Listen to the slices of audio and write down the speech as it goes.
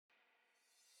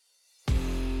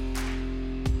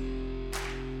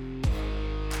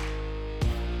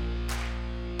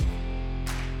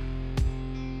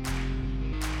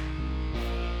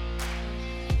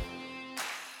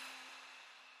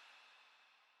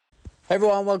Hey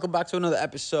everyone, welcome back to another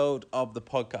episode of the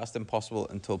podcast Impossible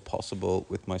Until Possible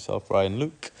with myself, Ryan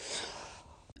Luke.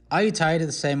 Are you tired of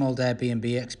the same old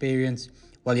AirBNB experience?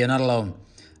 Well, you're not alone.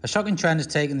 A shocking trend has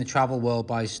taken the travel world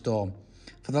by storm.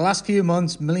 For the last few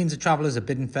months, millions of travellers have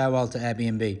bidden farewell to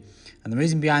Airbnb, and the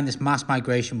reason behind this mass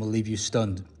migration will leave you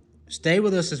stunned. Stay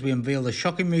with us as we unveil the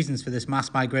shocking reasons for this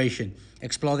mass migration,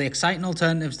 explore the exciting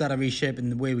alternatives that are reshaping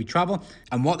the way we travel,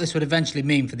 and what this would eventually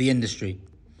mean for the industry.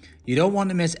 You don't want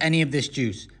to miss any of this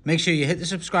juice. Make sure you hit the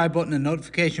subscribe button and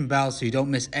notification bell so you don't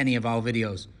miss any of our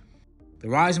videos. The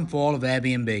rise and fall of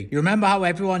Airbnb. You remember how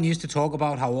everyone used to talk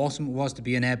about how awesome it was to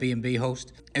be an Airbnb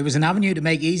host? It was an avenue to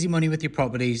make easy money with your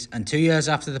properties, and 2 years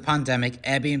after the pandemic,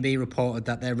 Airbnb reported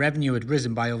that their revenue had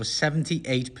risen by over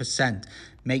 78%,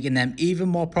 making them even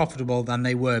more profitable than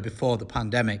they were before the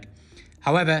pandemic.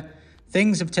 However,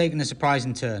 things have taken a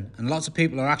surprising turn, and lots of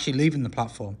people are actually leaving the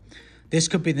platform. This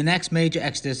could be the next major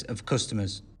exodus of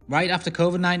customers. Right after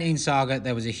COVID-19 saga,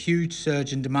 there was a huge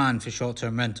surge in demand for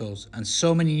short-term rentals, and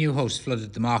so many new hosts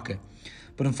flooded the market.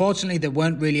 But unfortunately, there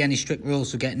weren't really any strict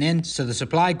rules for getting in, so the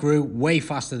supply grew way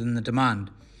faster than the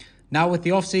demand. Now with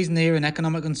the off-season here and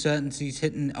economic uncertainties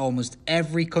hitting almost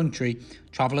every country,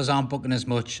 travellers aren't booking as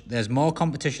much. There's more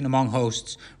competition among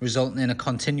hosts, resulting in a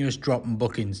continuous drop in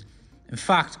bookings. In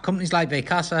fact, companies like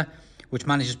Vacasa, which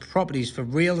manages properties for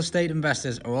real estate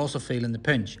investors, are also feeling the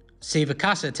pinch. See,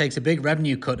 Vacasa takes a big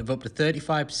revenue cut of up to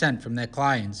 35% from their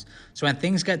clients, so when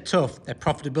things get tough, their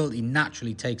profitability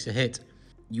naturally takes a hit.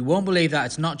 You won't believe that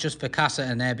it's not just Vacasa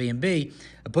and Airbnb.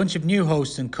 A bunch of new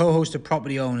hosts and co-hosted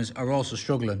property owners are also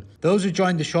struggling. Those who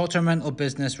joined the short-term rental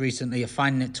business recently are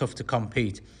finding it tough to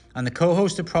compete, and the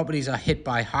co-hosted properties are hit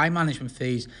by high management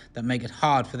fees that make it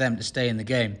hard for them to stay in the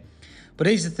game. But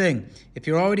here's the thing, if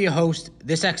you're already a host,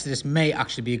 this exodus may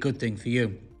actually be a good thing for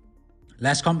you.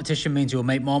 Less competition means you'll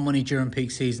make more money during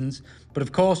peak seasons, but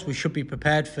of course we should be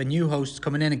prepared for new hosts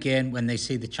coming in again when they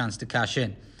see the chance to cash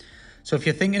in. So if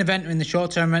you're thinking of entering the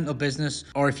short-term rental business,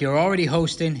 or if you're already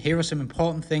hosting, here are some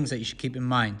important things that you should keep in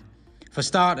mind. For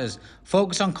starters,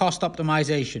 focus on cost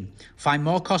optimization. Find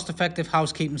more cost-effective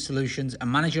housekeeping solutions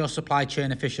and manage your supply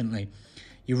chain efficiently.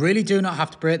 You really do not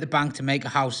have to break the bank to make a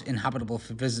house inhabitable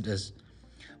for visitors.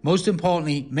 Most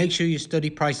importantly, make sure you study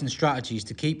pricing strategies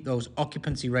to keep those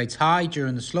occupancy rates high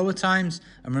during the slower times.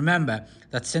 And remember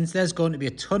that since there's going to be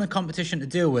a ton of competition to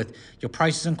deal with, your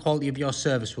prices and quality of your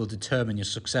service will determine your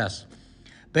success.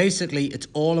 Basically, it's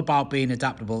all about being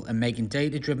adaptable and making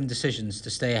data-driven decisions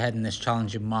to stay ahead in this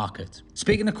challenging market.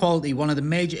 Speaking of quality, one of the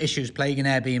major issues plaguing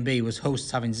Airbnb was hosts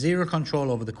having zero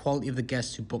control over the quality of the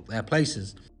guests who book their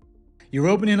places. You're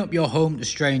opening up your home to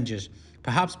strangers,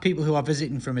 perhaps people who are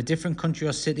visiting from a different country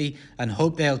or city, and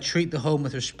hope they'll treat the home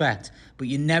with respect, but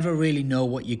you never really know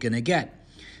what you're going to get.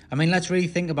 I mean, let's really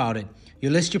think about it.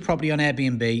 You list your property on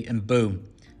Airbnb and boom,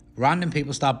 random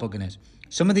people start booking it.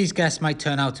 Some of these guests might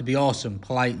turn out to be awesome,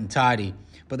 polite and tidy,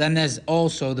 but then there's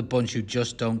also the bunch who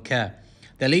just don't care.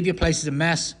 They leave your places a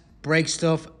mess, break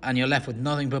stuff, and you're left with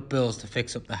nothing but bills to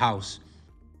fix up the house.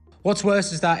 What's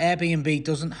worse is that Airbnb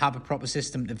doesn't have a proper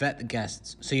system to vet the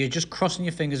guests, so you're just crossing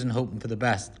your fingers and hoping for the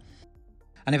best.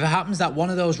 And if it happens that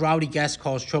one of those rowdy guests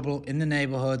causes trouble in the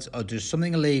neighbourhoods or does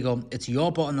something illegal, it's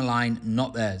your butt on the line,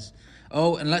 not theirs.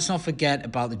 Oh, and let's not forget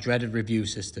about the dreaded review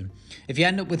system. If you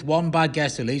end up with one bad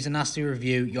guest who leaves a nasty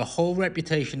review, your whole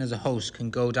reputation as a host can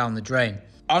go down the drain.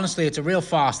 Honestly, it's a real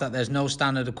farce that there's no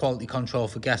standard of quality control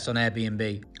for guests on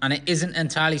Airbnb, and it isn't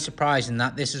entirely surprising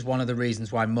that this is one of the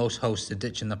reasons why most hosts are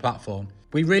ditching the platform.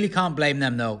 We really can't blame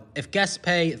them though. If guests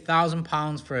pay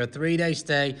 £1,000 for a 3-day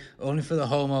stay only for the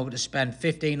homeowner to spend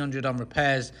 $1,500 on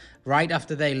repairs right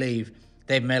after they leave,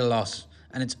 they've made a loss,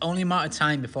 and it's only a matter of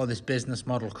time before this business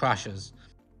model crashes.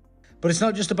 But it's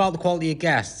not just about the quality of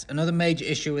guests. Another major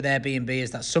issue with Airbnb is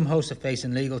that some hosts are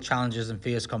facing legal challenges and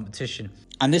fierce competition,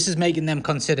 and this is making them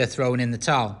consider throwing in the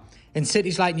towel. In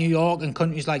cities like New York and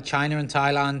countries like China and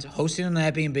Thailand, hosting on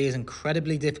Airbnb is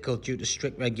incredibly difficult due to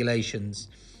strict regulations.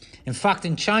 In fact,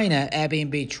 in China,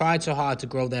 Airbnb tried so hard to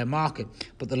grow their market,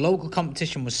 but the local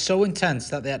competition was so intense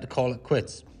that they had to call it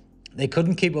quits. They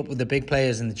couldn't keep up with the big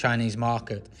players in the Chinese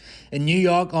market. In New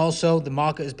York also, the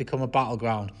market has become a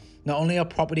battleground. Not only are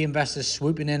property investors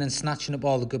swooping in and snatching up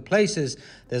all the good places,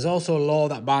 there's also a law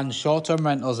that bans short-term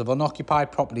rentals of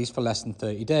unoccupied properties for less than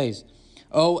 30 days.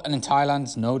 Oh, and in Thailand,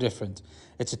 it's no different.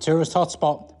 It's a tourist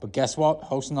hotspot, but guess what?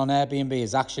 Hosting on Airbnb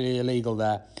is actually illegal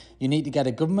there. You need to get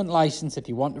a government license if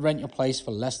you want to rent your place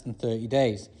for less than 30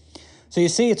 days. So you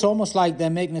see, it's almost like they're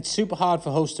making it super hard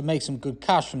for hosts to make some good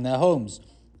cash from their homes.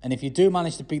 And if you do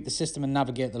manage to beat the system and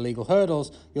navigate the legal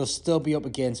hurdles, you'll still be up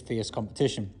against fierce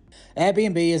competition.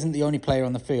 Airbnb isn't the only player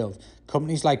on the field.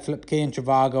 Companies like Flipkey and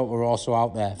Trivago are also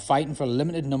out there, fighting for a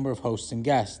limited number of hosts and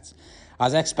guests.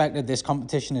 As expected, this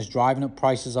competition is driving up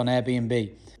prices on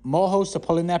Airbnb. More hosts are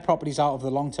pulling their properties out of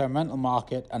the long-term rental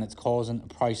market, and it's causing a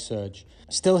price surge.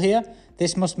 Still here?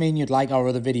 This must mean you'd like our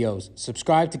other videos.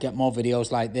 Subscribe to get more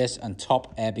videos like this and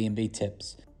top Airbnb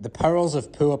tips. The perils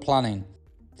of poor planning.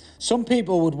 Some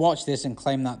people would watch this and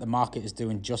claim that the market is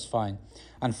doing just fine,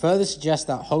 and further suggest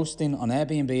that hosting on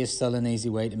Airbnb is still an easy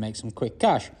way to make some quick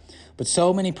cash. But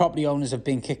so many property owners have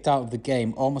been kicked out of the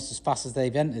game almost as fast as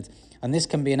they've entered, and this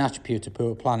can be an attribute to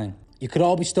poor planning. You could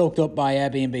all be stoked up by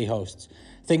Airbnb hosts,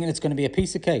 thinking it's going to be a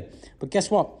piece of cake. But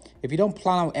guess what? If you don't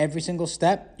plan out every single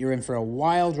step, you're in for a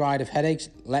wild ride of headaches,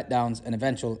 letdowns, and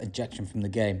eventual ejection from the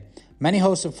game. Many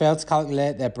hosts have failed to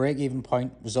calculate their break-even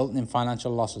point, resulting in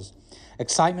financial losses.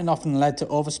 Excitement often led to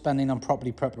overspending on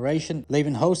property preparation,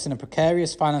 leaving hosts in a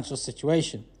precarious financial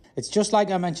situation. It's just like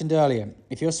I mentioned earlier,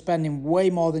 if you're spending way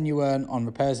more than you earn on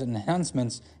repairs and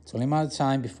enhancements, it's only a matter of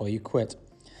time before you quit.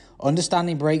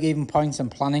 Understanding break-even points and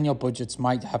planning your budgets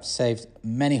might have saved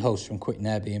many hosts from quitting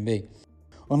Airbnb.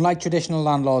 Unlike traditional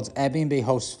landlords, Airbnb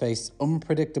hosts face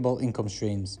unpredictable income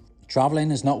streams.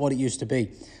 Traveling is not what it used to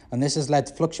be, and this has led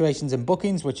to fluctuations in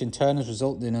bookings, which in turn has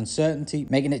resulted in uncertainty,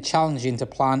 making it challenging to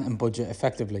plan and budget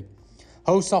effectively.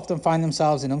 Hosts often find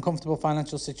themselves in uncomfortable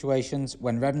financial situations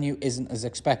when revenue isn't as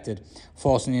expected,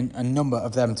 forcing a number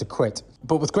of them to quit.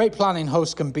 But with great planning,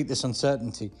 hosts can beat this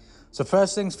uncertainty. So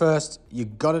first things first, you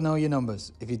got to know your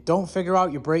numbers. If you don't figure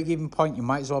out your break-even point, you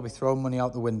might as well be throwing money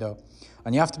out the window.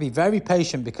 And you have to be very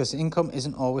patient because income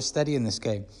isn't always steady in this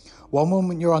game. One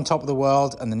moment you're on top of the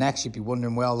world and the next you'd be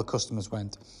wondering where all the customers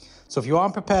went. So if you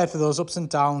aren't prepared for those ups and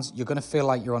downs, you're going to feel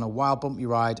like you're on a wild bumpy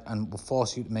ride and will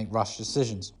force you to make rash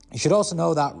decisions. You should also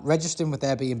know that registering with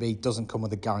Airbnb doesn't come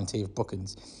with a guarantee of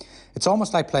bookings. It's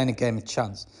almost like playing a game of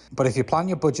chance. But if you plan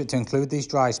your budget to include these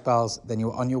dry spells, then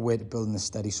you're on your way to building a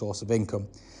steady source of income.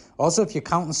 Also, if you're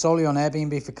counting solely on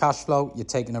Airbnb for cash flow, you're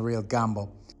taking a real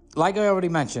gamble. Like I already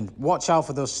mentioned, watch out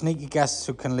for those sneaky guests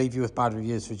who can leave you with bad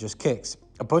reviews for just kicks.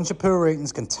 A bunch of poor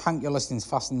ratings can tank your listings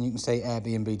faster than you can say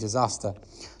Airbnb disaster.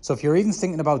 So if you're even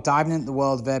thinking about diving into the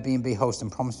world of Airbnb hosting,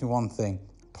 promise me one thing: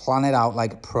 plan it out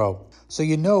like a pro. So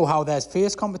you know how there's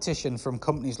fierce competition from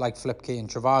companies like Flipkey and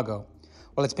Trivago.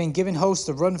 Well, it's been giving hosts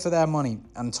a run for their money.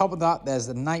 And on top of that, there's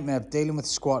the nightmare of dealing with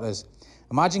squatters.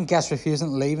 Imagine guests refusing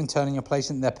to leave and turning your place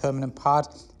into their permanent pad.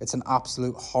 It's an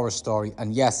absolute horror story.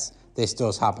 And yes, this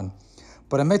does happen.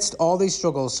 But amidst all these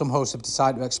struggles, some hosts have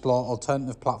decided to explore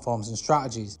alternative platforms and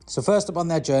strategies. So first up on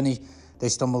their journey, they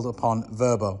stumbled upon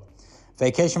Vrbo,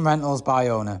 vacation rentals by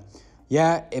owner.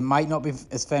 Yeah, it might not be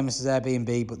as famous as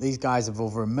Airbnb, but these guys have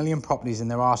over 1 million properties in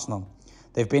their arsenal.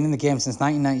 They've been in the game since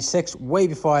 1996, way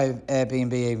before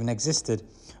Airbnb even existed.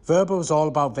 Vrbo is all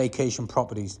about vacation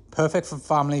properties, perfect for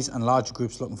families and larger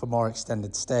groups looking for more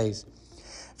extended stays.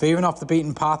 Veering off the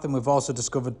beaten path, and we've also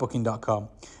discovered Booking.com.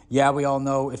 Yeah, we all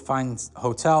know it finds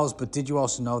hotels, but did you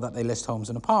also know that they list homes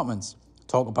and apartments?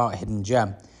 Talk about a hidden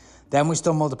gem. Then we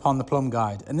stumbled upon the Plum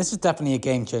Guide, and this is definitely a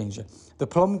game changer. The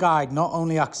Plum Guide not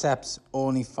only accepts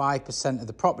only 5% of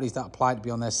the properties that apply to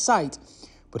be on their site,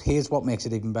 but here's what makes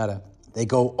it even better. They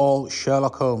go all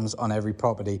Sherlock Holmes on every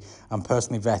property and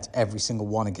personally vet every single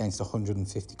one against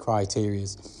 150 criteria.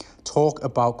 Talk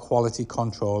about quality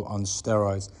control on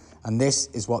steroids. And this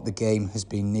is what the game has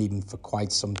been needing for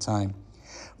quite some time.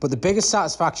 But the biggest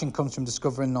satisfaction comes from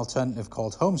discovering an alternative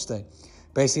called Homestay.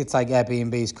 Basically, it's like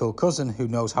Airbnb's cool cousin who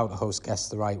knows how to host guests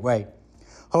the right way.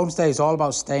 Homestay is all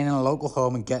about staying in a local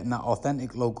home and getting that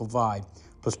authentic local vibe,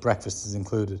 plus breakfast is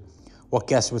included. What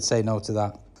guest would say no to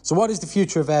that? So what is the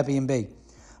future of Airbnb?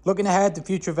 Looking ahead, the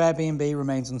future of Airbnb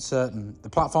remains uncertain. The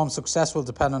platform's success will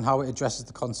depend on how it addresses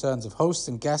the concerns of hosts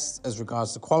and guests as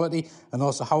regards to quality, and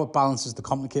also how it balances the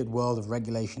complicated world of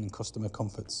regulation and customer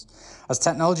comforts. As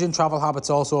technology and travel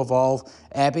habits also evolve,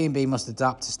 Airbnb must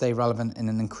adapt to stay relevant in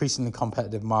an increasingly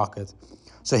competitive market.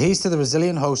 So here's to the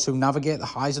resilient hosts who navigate the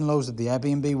highs and lows of the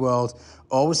Airbnb world,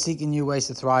 always seeking new ways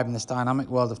to thrive in this dynamic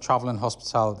world of travel and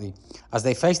hospitality. As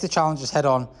they face the challenges head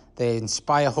on, they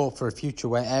inspire hope for a future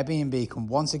where Airbnb can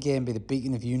once again be the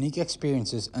beacon of unique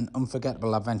experiences and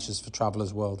unforgettable adventures for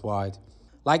travelers worldwide.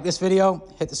 Like this video,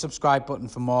 hit the subscribe button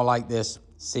for more like this.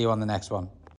 See you on the next one.